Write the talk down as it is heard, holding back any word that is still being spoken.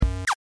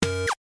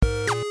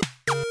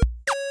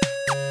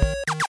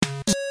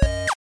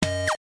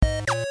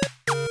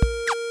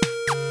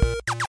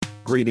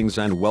Greetings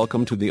and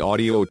welcome to the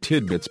Audio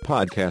Tidbits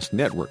Podcast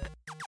Network.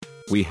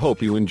 We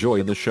hope you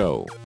enjoy the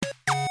show.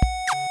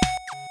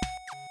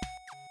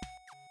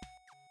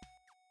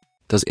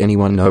 Does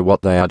anyone know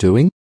what they are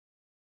doing?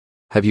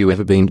 Have you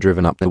ever been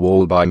driven up the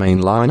wall by a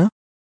mainliner?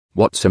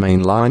 What's a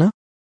mainliner?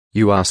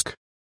 You ask.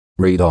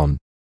 Read on.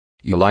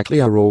 You likely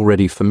are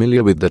already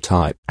familiar with the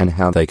type and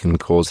how they can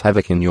cause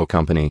havoc in your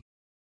company.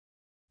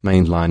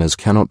 Mainliners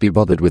cannot be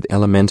bothered with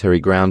elementary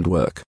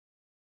groundwork.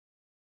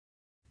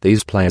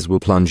 These players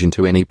will plunge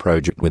into any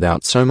project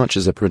without so much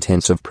as a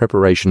pretense of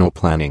preparation or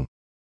planning.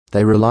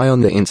 They rely on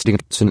their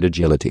instincts and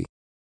agility.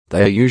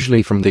 They are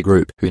usually from the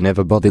group who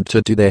never bothered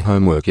to do their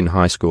homework in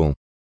high school.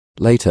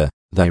 Later,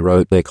 they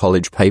wrote their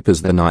college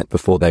papers the night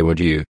before they were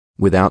due,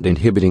 without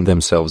inhibiting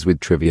themselves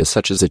with trivia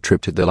such as a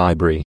trip to the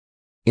library.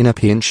 In a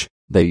pinch,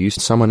 they used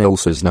someone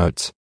else's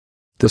notes.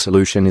 The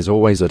solution is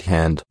always at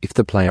hand if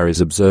the player is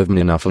observant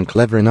enough and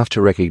clever enough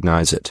to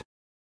recognize it.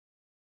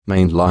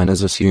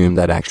 Mainliners assume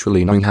that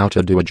actually knowing how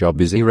to do a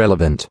job is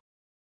irrelevant.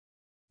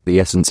 The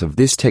essence of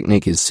this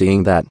technique is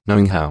seeing that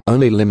knowing how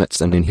only limits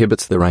and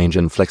inhibits the range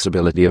and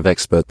flexibility of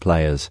expert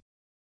players.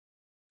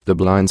 The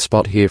blind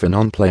spot here for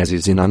non-players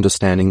is in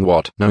understanding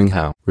what knowing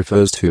how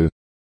refers to.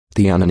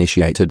 The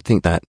uninitiated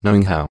think that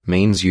knowing how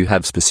means you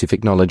have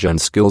specific knowledge and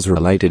skills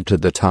related to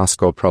the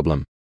task or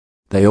problem.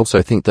 They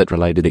also think that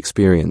related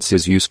experience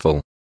is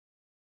useful.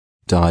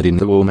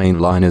 Dyed-in-the-wool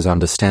mainliners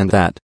understand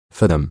that,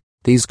 for them,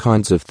 these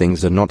kinds of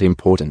things are not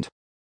important.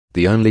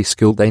 The only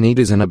skill they need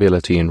is an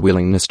ability and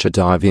willingness to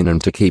dive in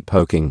and to keep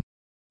poking.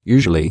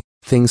 Usually,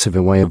 things have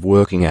a way of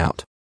working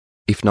out.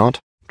 If not,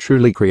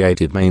 truly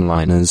creative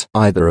mainliners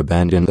either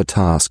abandon the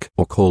task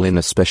or call in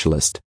a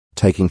specialist,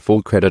 taking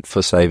full credit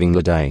for saving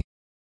the day.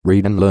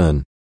 Read and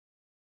learn.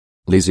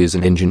 Liz is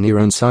an engineer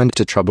assigned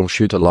to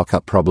troubleshoot a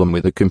lockup problem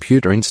with a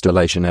computer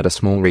installation at a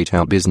small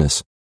retail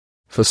business.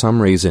 For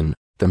some reason,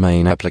 the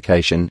main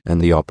application and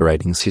the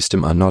operating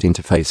system are not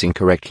interfacing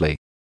correctly.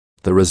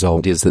 The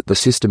result is that the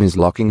system is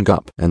locking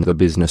up and the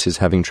business is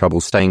having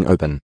trouble staying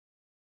open.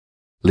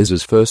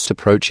 Liz's first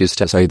approach is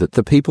to say that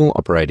the people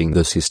operating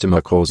the system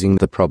are causing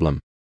the problem.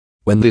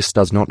 When this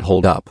does not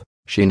hold up,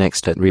 she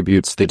next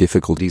attributes the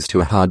difficulties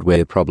to a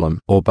hardware problem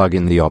or bug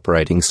in the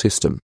operating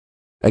system.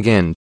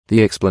 Again,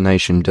 the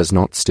explanation does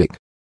not stick.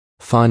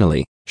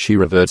 Finally, she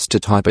reverts to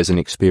type as an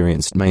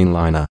experienced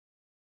mainliner.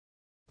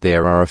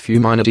 There are a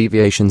few minor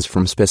deviations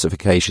from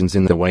specifications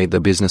in the way the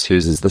business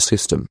uses the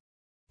system.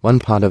 One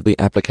part of the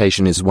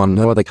application is one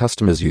no other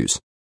customers use.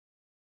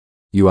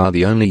 You are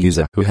the only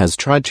user who has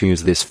tried to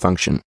use this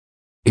function.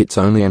 It's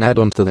only an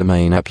add-on to the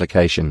main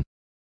application.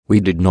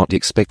 We did not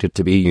expect it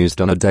to be used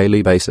on a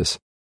daily basis.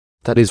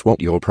 That is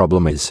what your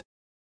problem is.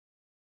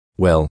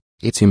 Well,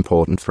 it's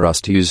important for us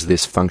to use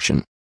this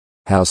function.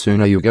 How soon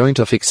are you going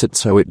to fix it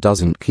so it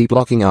doesn't keep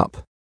locking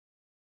up?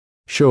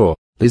 Sure,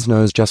 Liz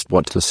knows just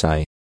what to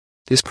say.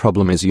 This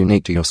problem is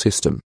unique to your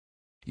system.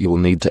 You will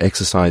need to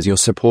exercise your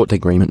support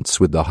agreements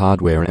with the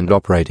hardware and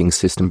operating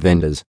system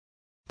vendors.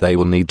 They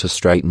will need to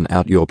straighten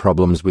out your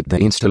problems with the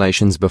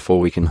installations before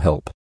we can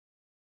help.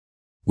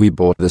 We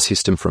bought the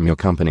system from your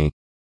company.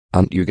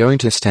 Aren't you going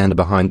to stand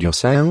behind your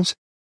sales?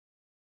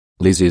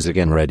 Liz is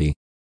again ready.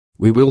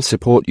 We will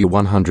support you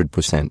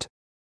 100%.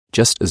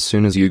 Just as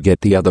soon as you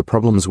get the other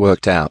problems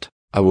worked out,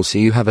 I will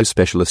see you have a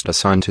specialist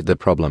assigned to the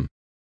problem.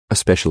 A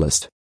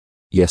specialist?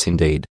 Yes,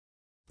 indeed.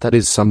 That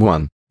is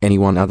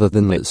anyone other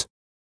than Liz.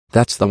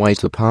 That's the way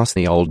to pass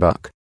the old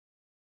buck.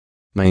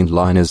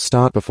 Mainliners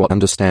start before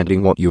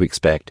understanding what you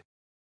expect.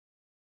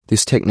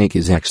 This technique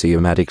is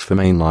axiomatic for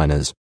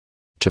mainliners.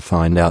 To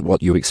find out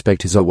what you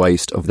expect is a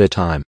waste of their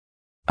time.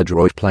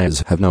 Adroit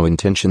players have no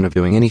intention of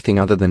doing anything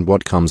other than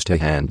what comes to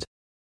hand.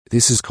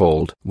 This is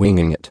called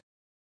winging it.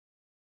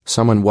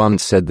 Someone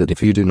once said that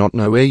if you do not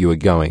know where you are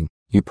going,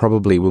 you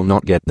probably will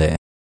not get there.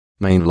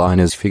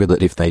 Mainliners figure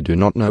that if they do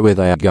not know where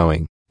they are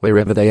going,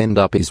 wherever they end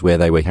up is where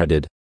they were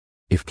headed.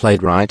 If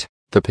played right,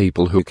 the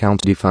people who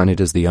count define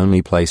it as the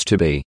only place to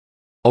be.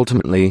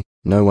 Ultimately,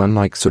 no one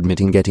likes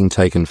admitting getting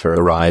taken for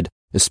a ride,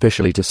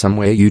 especially to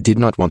somewhere you did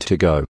not want to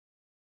go.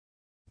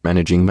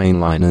 Managing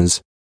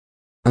mainliners.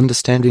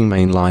 Understanding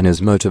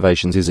mainliners'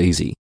 motivations is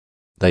easy.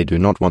 They do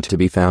not want to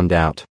be found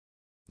out.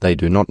 They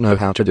do not know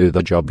how to do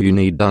the job you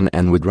need done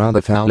and would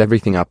rather foul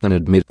everything up than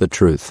admit the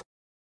truth.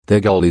 Their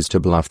goal is to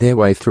bluff their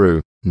way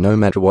through, no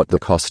matter what the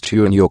cost to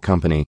you and your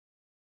company.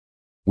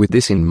 With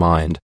this in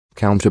mind,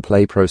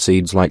 counterplay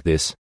proceeds like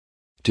this.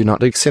 Do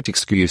not accept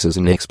excuses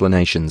and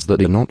explanations that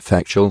are not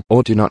factual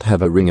or do not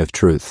have a ring of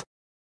truth.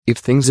 If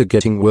things are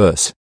getting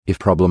worse, if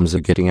problems are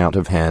getting out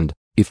of hand,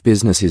 if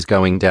business is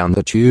going down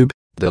the tube,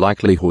 the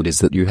likelihood is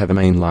that you have a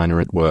mainliner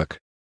at work.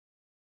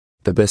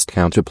 The best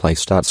counterplay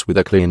starts with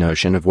a clear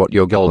notion of what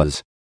your goal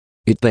is.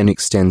 It then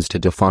extends to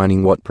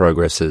defining what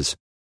progress is.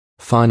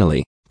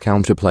 Finally,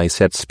 counterplay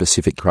sets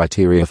specific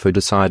criteria for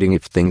deciding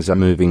if things are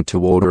moving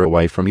toward or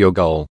away from your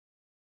goal.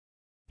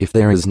 If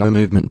there is no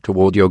movement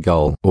toward your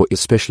goal, or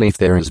especially if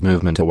there is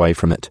movement away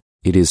from it,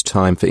 it is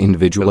time for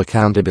individual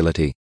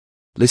accountability.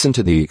 Listen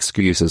to the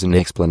excuses and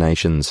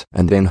explanations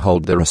and then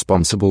hold the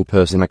responsible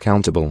person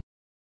accountable.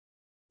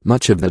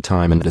 Much of the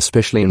time, and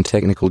especially in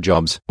technical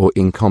jobs or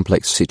in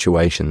complex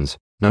situations,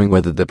 knowing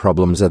whether the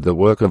problems of the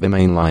work of a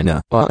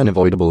mainliner are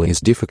unavoidable is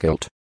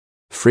difficult.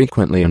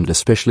 Frequently, and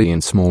especially in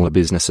smaller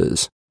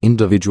businesses,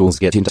 individuals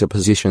get into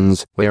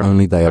positions where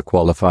only they are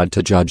qualified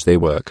to judge their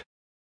work.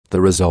 The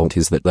result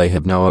is that they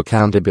have no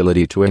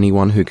accountability to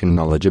anyone who can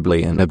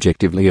knowledgeably and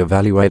objectively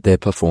evaluate their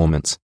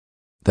performance.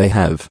 They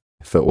have,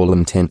 for all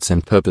intents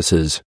and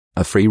purposes,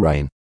 a free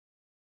rein.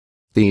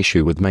 The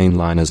issue with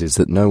mainliners is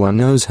that no one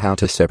knows how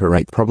to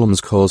separate problems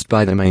caused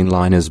by the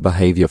mainliner's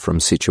behavior from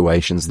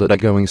situations that are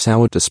going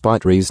sour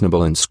despite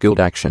reasonable and skilled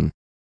action.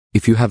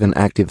 If you have an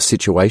active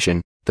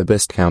situation, the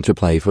best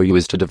counterplay for you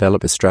is to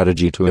develop a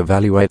strategy to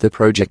evaluate the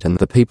project and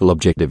the people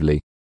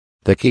objectively.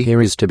 The key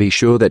here is to be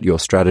sure that your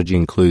strategy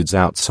includes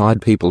outside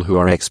people who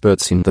are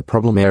experts in the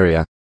problem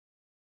area.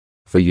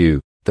 For you,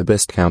 the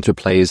best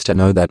counterplay is to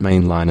know that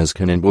mainliners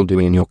can and will do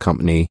in your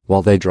company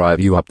while they drive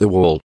you up the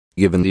wall,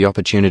 given the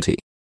opportunity.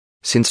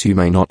 Since you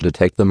may not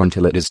detect them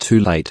until it is too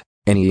late,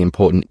 any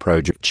important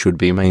project should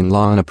be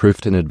mainliner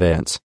proofed in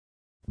advance.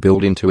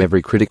 Build into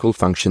every critical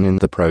function in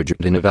the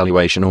project an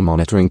evaluation or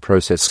monitoring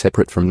process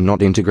separate from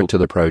not integral to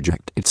the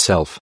project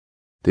itself.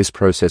 This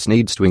process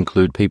needs to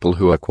include people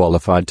who are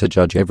qualified to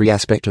judge every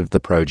aspect of the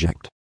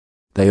project.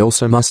 They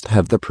also must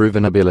have the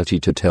proven ability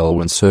to tell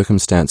when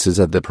circumstances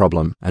are the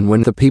problem and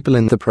when the people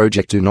in the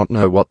project do not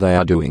know what they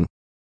are doing.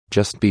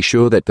 Just be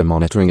sure that the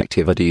monitoring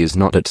activity is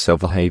not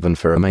itself a haven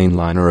for a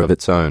mainliner of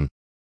its own.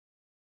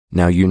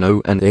 Now you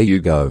know, and there you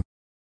go.